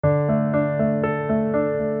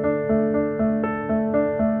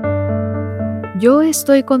Yo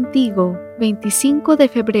estoy contigo, 25 de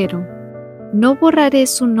febrero. No borraré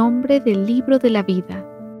su nombre del libro de la vida.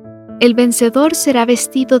 El vencedor será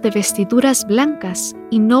vestido de vestiduras blancas,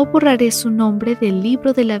 y no borraré su nombre del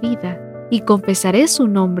libro de la vida, y confesaré su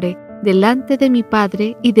nombre delante de mi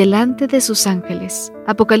Padre y delante de sus ángeles.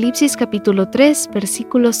 Apocalipsis capítulo 3,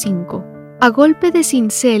 versículo 5. A golpe de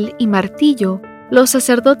cincel y martillo, los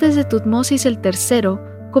sacerdotes de Tutmosis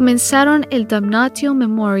III comenzaron el Damnatio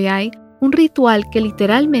Memoriae, un ritual que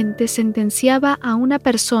literalmente sentenciaba a una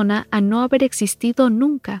persona a no haber existido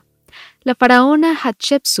nunca. La faraona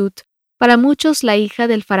Hatshepsut, para muchos la hija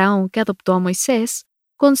del faraón que adoptó a Moisés,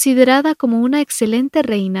 considerada como una excelente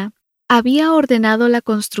reina, había ordenado la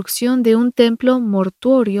construcción de un templo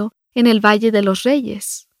mortuorio en el Valle de los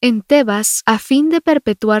Reyes, en Tebas, a fin de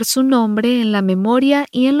perpetuar su nombre en la memoria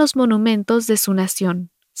y en los monumentos de su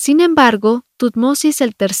nación. Sin embargo, Tutmosis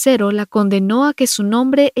III la condenó a que su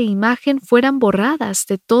nombre e imagen fueran borradas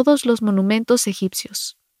de todos los monumentos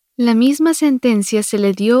egipcios. La misma sentencia se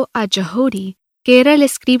le dio a Yahudi, que era el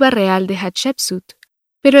escriba real de Hatshepsut,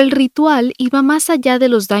 pero el ritual iba más allá de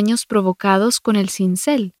los daños provocados con el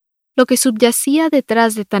cincel. Lo que subyacía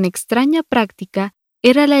detrás de tan extraña práctica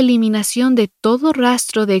era la eliminación de todo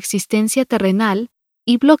rastro de existencia terrenal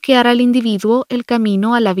y bloquear al individuo el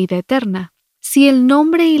camino a la vida eterna. Si el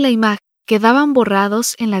nombre y la imagen quedaban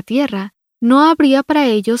borrados en la tierra, no habría para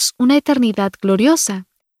ellos una eternidad gloriosa.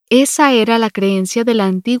 Esa era la creencia de la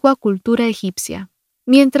antigua cultura egipcia.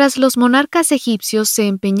 Mientras los monarcas egipcios se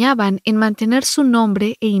empeñaban en mantener su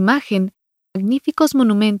nombre e imagen en magníficos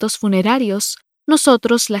monumentos funerarios,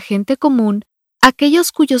 nosotros, la gente común,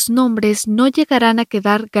 aquellos cuyos nombres no llegarán a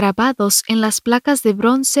quedar grabados en las placas de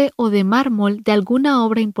bronce o de mármol de alguna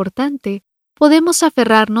obra importante, podemos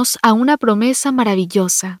aferrarnos a una promesa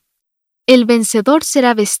maravillosa. El vencedor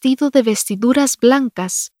será vestido de vestiduras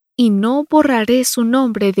blancas, y no borraré su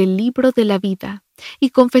nombre del libro de la vida,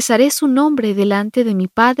 y confesaré su nombre delante de mi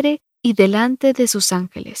Padre y delante de sus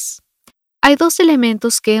ángeles. Hay dos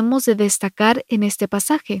elementos que hemos de destacar en este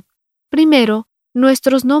pasaje. Primero,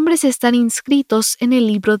 nuestros nombres están inscritos en el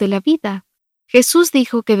libro de la vida. Jesús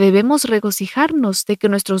dijo que debemos regocijarnos de que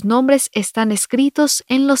nuestros nombres están escritos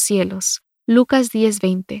en los cielos. Lucas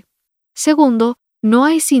 10:20. Segundo, no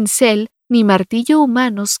hay cincel ni martillo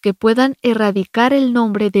humanos que puedan erradicar el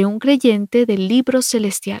nombre de un creyente del libro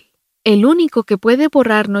celestial. El único que puede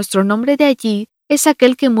borrar nuestro nombre de allí es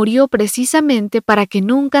aquel que murió precisamente para que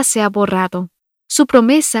nunca sea borrado. Su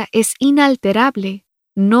promesa es inalterable: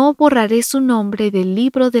 no borraré su nombre del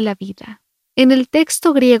libro de la vida. En el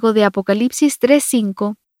texto griego de Apocalipsis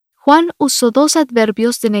 3:5, Juan usó dos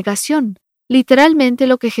adverbios de negación. Literalmente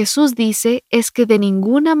lo que Jesús dice es que de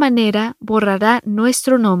ninguna manera borrará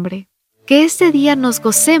nuestro nombre. Que este día nos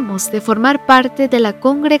gocemos de formar parte de la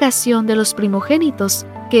congregación de los primogénitos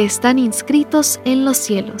que están inscritos en los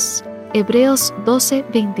cielos. Hebreos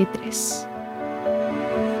 12:23.